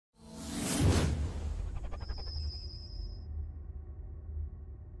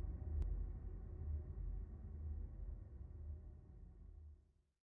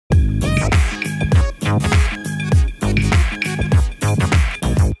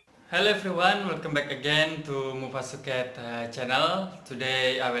Hello everyone, welcome back again to Mufasuket channel.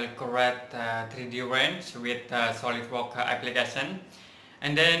 Today I will correct 3D range with Solidworks application,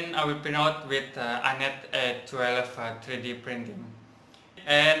 and then I will print out with Anet E12 3D printing.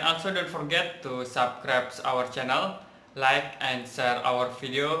 And also don't forget to subscribe our channel, like and share our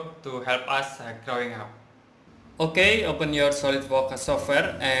video to help us growing up. Okay, open your Solidworks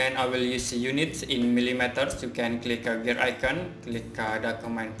software and I will use units in millimeters. You can click a gear icon, click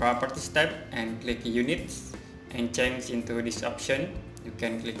document properties tab and click units and change into this option. You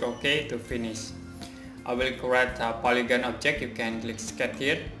can click OK to finish. I will create a polygon object. You can click sketch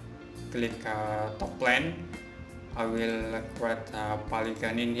here, click top plane. I will create a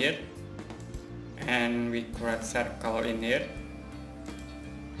polygon in here and we create circle in here.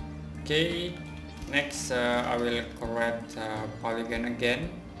 Okay. Next, I will create polygon again.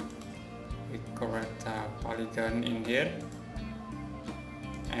 We create polygon in here,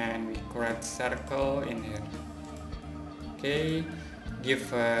 and we create circle in here. Okay, give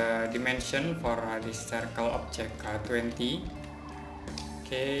dimension for this circle object 20.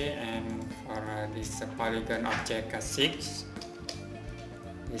 Okay, and for this polygon object 6.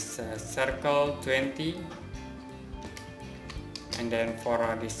 This circle 20. And then for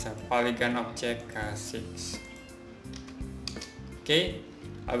this polygon object 6. Okay,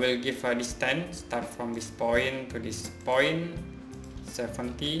 I will give a distance, start from this point to this point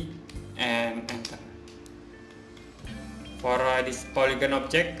 70 and enter. For this polygon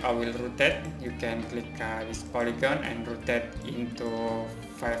object I will rotate. You can click this polygon and rotate into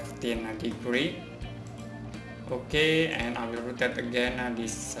 15 degree. Okay, and I will rotate again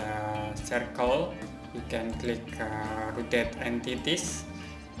this circle. You can click rotate entities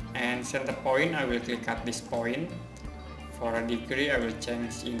and center point. I will click at this point. For a degree I will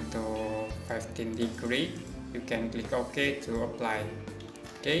change into 15 degree. You can click OK to apply.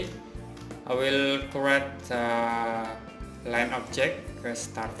 Okay, I will create line object.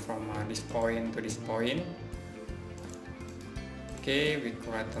 Start from this point to this point. Okay, we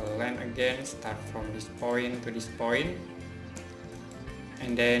create a line again, start from this point to this point.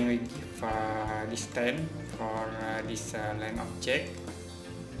 And then we give distance for this line object.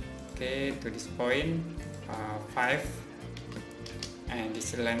 Okay, to this point 5, and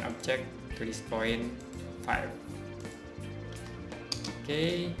this line object to this point 5.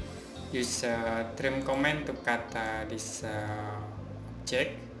 Okay, use trim command to cut this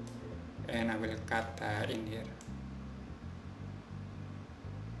object, and I will cut in here.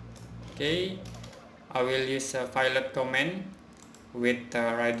 Okay, I will use fillet command with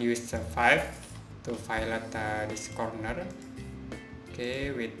radius 5 to fillet this corner.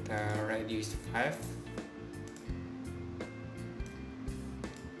 Okay, with radius 5.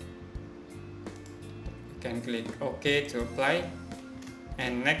 You can click OK to apply.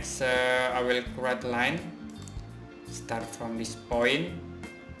 And next I will create line. Start from this point.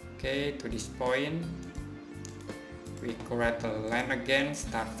 Okay, to this point. We create a line again.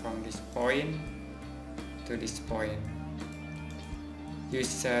 Start from this point to this point.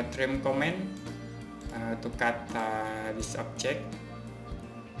 Use trim command to cut this object.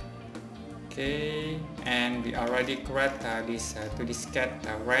 Okay, and we already create this to diskette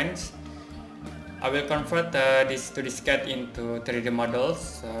range. I will convert this to diskette into 3D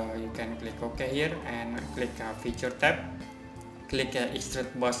models. You can click OK here and click feature tab. Click extrude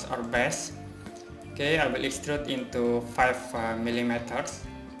boss or base. Okay, I will extrude into 5 millimeters,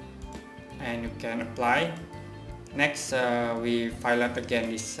 and you can apply. Next, we fillet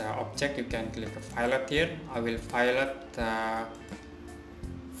again this object. You can click fillet here. I will fillet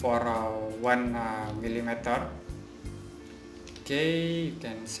for 1 millimeter. Okay, you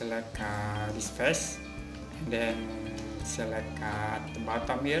can select this face and then select at the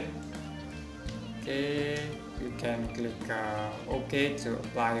bottom here. Okay, you can click OK to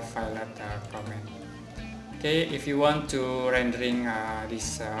apply fillet command. Okay, if you want to rendering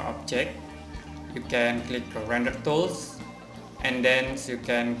this object, you can click render tools, and then you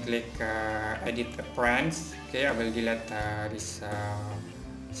can click edit appearance. Okay, I will delete this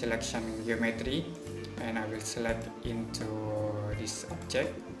selection geometry, and I will select into this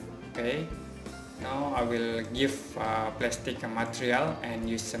object. Okay, now I will give plastic material and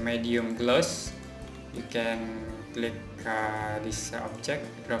use a medium gloss. You can click this object,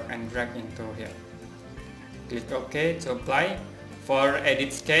 drop and drag into here. Click OK to apply. For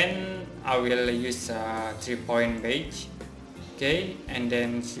edit scan, I will use 3-point beige. Okay, and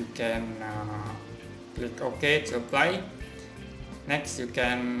then you can click OK to apply. Next, you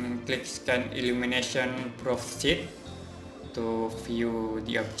can click scan illumination proof sheet to view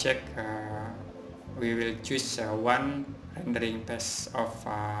the object. We will choose 1 rendering phase of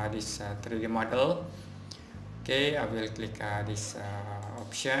this 3D model. Okay, I will click this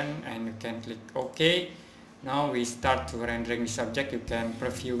option and you can click OK. Now we start to rendering this object. You can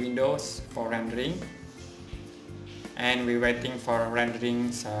preview windows for rendering, and we're waiting for rendering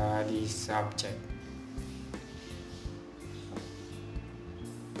this object.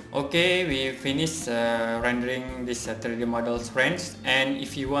 Okay, we finished rendering this 3D models range, and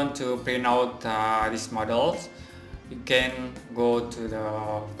if you want to print out these models, you can go to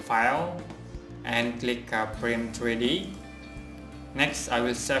the file and click print 3D. Next, I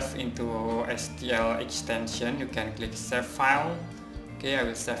will save into STL extension. You can click save file. Okay, I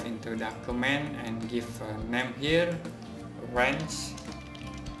will save into document and give a name here, range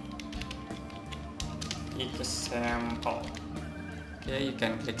example. Okay, you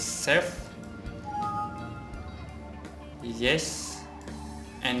can click save. Yes,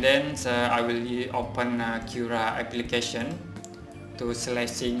 and then I will open Cura application to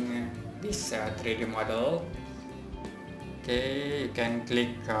selecting this 3D model. Okay, you can click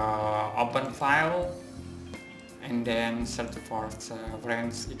open file and then search for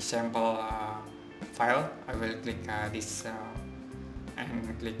range example file. I will click this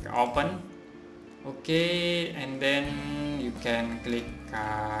and click open. Okay, and then you can click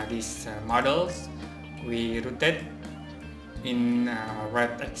these models. We rotate in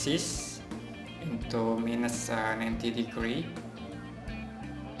right axis into minus 90 degree.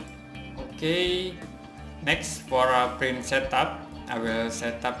 Okay, next for a print setup, I will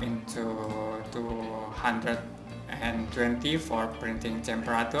set up into 220 for printing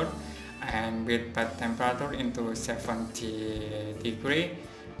temperature and with bed temperature into 70 degree,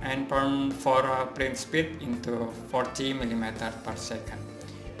 and for print speed into 40 mm per second.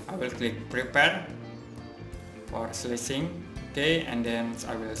 I will click prepare for slashing. Okay, and then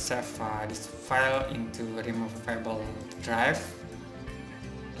I will save this file into removable drive.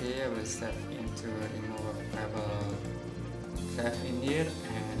 Okay, I will save into removable drive in here,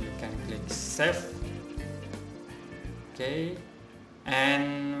 and you can click save. Okay,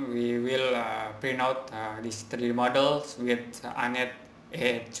 and we will print out these 3D models with Anet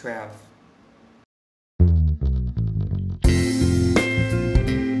E12.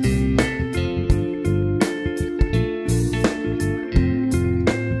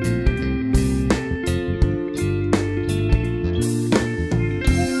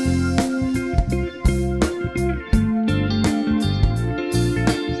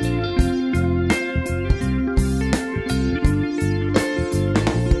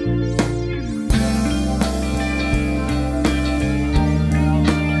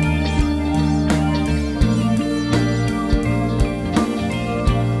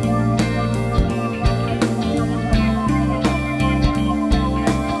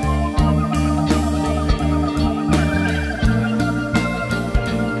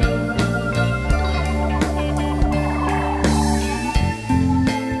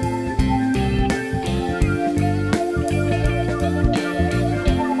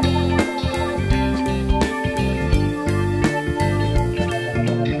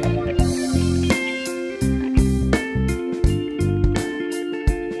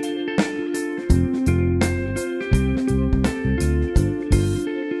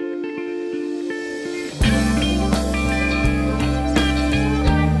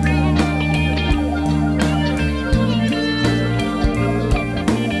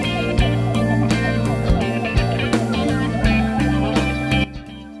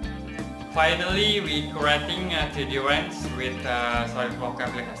 Finally, we creating a 3D range with Solidworks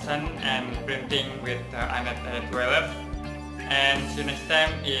application and printing with Anet E12. And see you next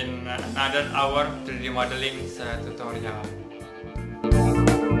time in another hour 3D modeling tutorial.